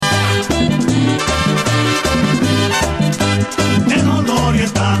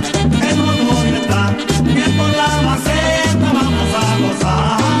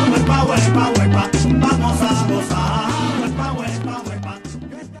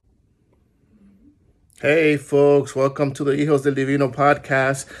Hey folks, welcome to the HIJOS del Divino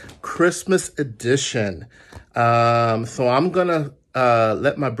Podcast, Christmas edition. So I'm gonna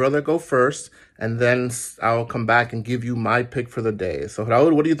let my brother go first, and then I'll come back and give you my pick for the day. So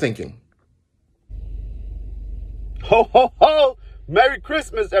Raul, what are you thinking? Ho, ho, ho! Merry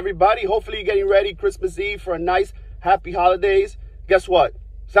Christmas, everybody. Hopefully you're getting ready Christmas Eve for a nice, happy holidays. Guess what?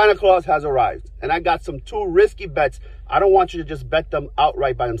 Santa Claus has arrived, and I got some two risky bets. I don't want you to just bet them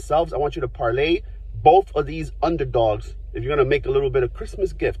outright by themselves. I want you to parlay both of these underdogs if you're going to make a little bit of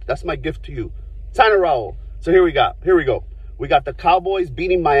Christmas gift. That's my gift to you. Santa Raul. So here we go. We got the Cowboys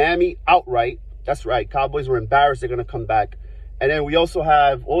beating Miami outright. That's right. Cowboys were embarrassed. They're going to come back. And then we also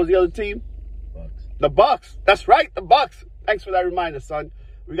have, what was the other team? Bucks. The Bucks. That's right. The Bucks. Thanks for that reminder, son.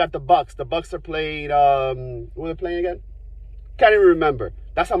 We got the Bucks. The Bucks are playing, who are they playing again? Can't even remember.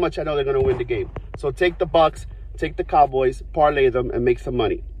 That's how much I know they're going to win the game. So take the Bucks, take the Cowboys, parlay them, and make some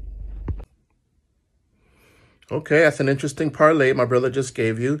money. Okay, that's an interesting parlay my brother just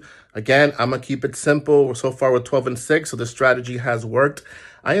gave you. Again, I'm going to keep it simple. We're so far with 12-6, so the strategy has worked.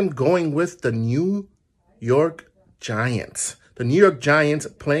 I am going with the New York Giants. The New York Giants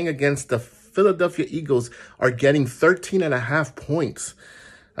playing against the Philadelphia Eagles are getting 13.5 points.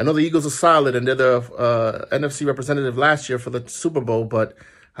 I know the Eagles are solid, and they're the NFC representative last year for the Super Bowl, but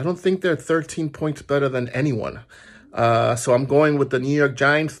I don't think they're 13 points better than anyone. So I'm going with the New York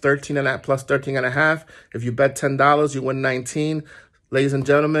Giants, 13.5 plus 13.5. If you bet $10, you win 19. Ladies and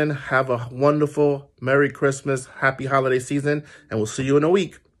gentlemen, have a wonderful Merry Christmas, Happy Holiday season, and we'll see you in a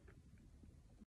week.